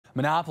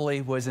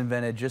Monopoly was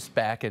invented just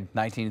back in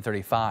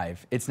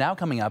 1935. It's now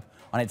coming up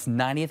on its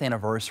 90th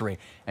anniversary,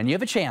 and you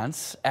have a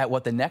chance at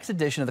what the next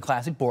edition of the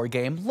classic board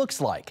game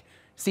looks like.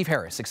 Steve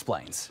Harris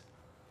explains.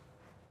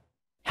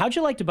 How'd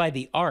you like to buy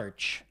the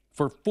Arch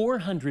for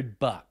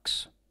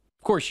 $400?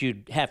 Of course,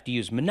 you'd have to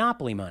use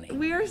Monopoly money.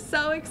 We are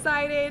so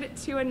excited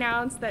to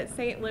announce that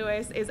St.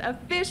 Louis is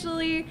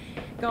officially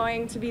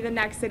going to be the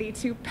next city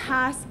to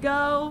pass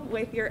go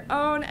with your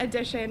own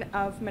edition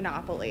of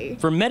Monopoly.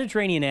 From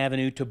Mediterranean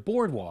Avenue to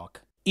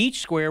Boardwalk,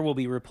 each square will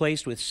be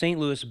replaced with St.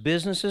 Louis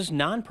businesses,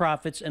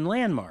 nonprofits, and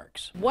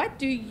landmarks. What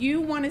do you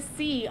want to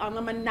see on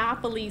the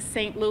Monopoly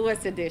St.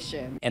 Louis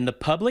edition? And the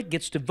public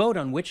gets to vote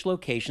on which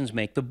locations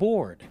make the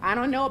board. I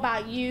don't know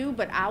about you,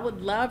 but I would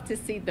love to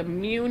see the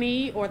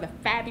Muni or the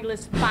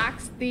fabulous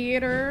Fox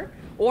Theater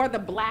or the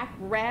Black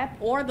Rep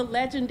or the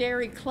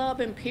legendary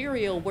Club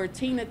Imperial where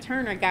Tina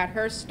Turner got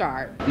her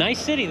start. Nice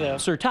city, though.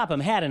 Sir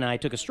Topham Hatt and I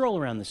took a stroll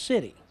around the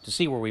city to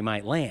see where we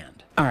might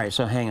land. All right,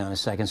 so hang on a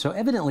second. So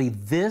evidently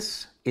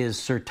this is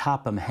Sir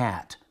Topham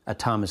Hatt, a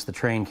Thomas the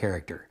Train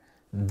character.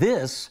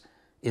 This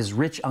is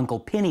Rich Uncle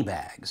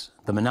Pennybags,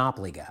 the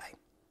Monopoly guy.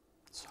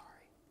 Sorry.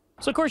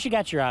 So of course you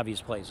got your obvious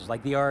places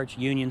like the Arch,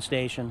 Union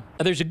Station.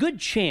 There's a good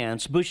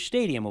chance Busch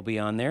Stadium will be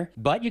on there,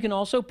 but you can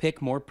also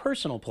pick more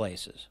personal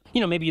places.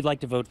 You know, maybe you'd like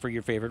to vote for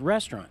your favorite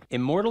restaurant,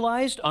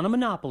 immortalized on a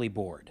Monopoly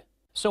board.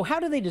 So how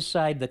do they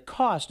decide the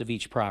cost of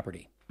each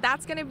property?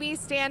 That's going to be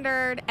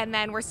standard, and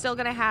then we're still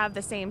going to have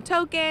the same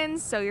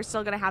tokens, so you're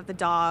still going to have the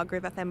dog or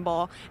the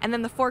thimble, and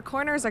then the four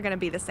corners are going to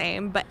be the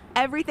same, but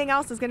everything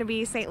else is going to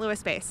be St.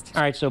 Louis based.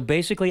 All right, so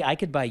basically I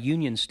could buy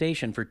Union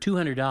Station for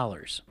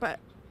 $200. But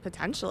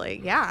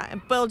potentially, yeah,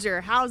 and build your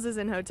houses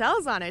and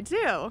hotels on it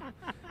too.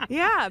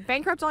 Yeah,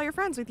 bankrupt all your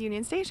friends with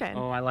Union Station.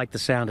 Oh, I like the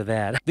sound of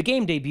that. The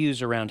game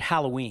debuts around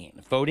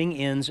Halloween. Voting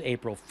ends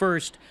April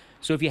 1st,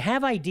 so if you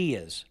have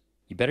ideas,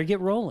 you better get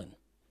rolling.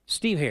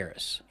 Steve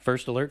Harris,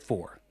 First Alert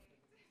 4.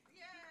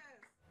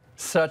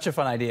 Such a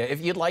fun idea.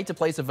 If you'd like to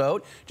place a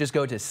vote, just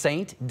go to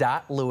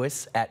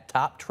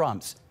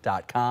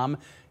st.louis@toptrumps.com.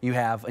 You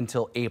have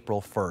until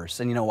April 1st.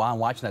 And you know, while I'm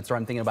watching that story,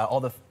 I'm thinking about all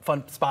the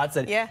fun spots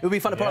that it would be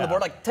fun to put on the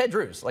board, like Ted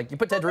Drewes. Like you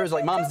put Ted Drewes,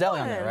 like Mom's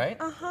Deli on there, right?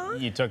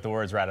 You took the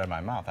words right out of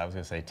my mouth. I was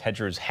going to say Ted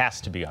Drewes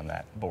has to be on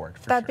that board.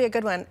 That'd be a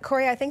good one.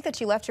 Corey, I think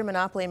that you left your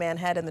Monopoly Man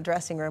head in the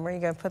dressing room. Are you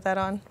going to put that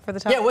on for the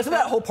top? Yeah, wasn't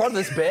that whole part of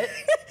this bit?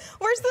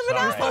 Where's the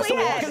Monopoly to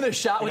walk head? in the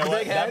shot with the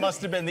big head? That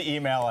must have been the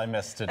email I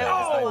missed today.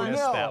 Oh, I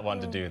missed no. that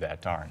one to do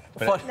that, darn.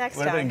 But Next it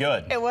would have been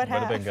time. good. It would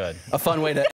have have been good. A fun way to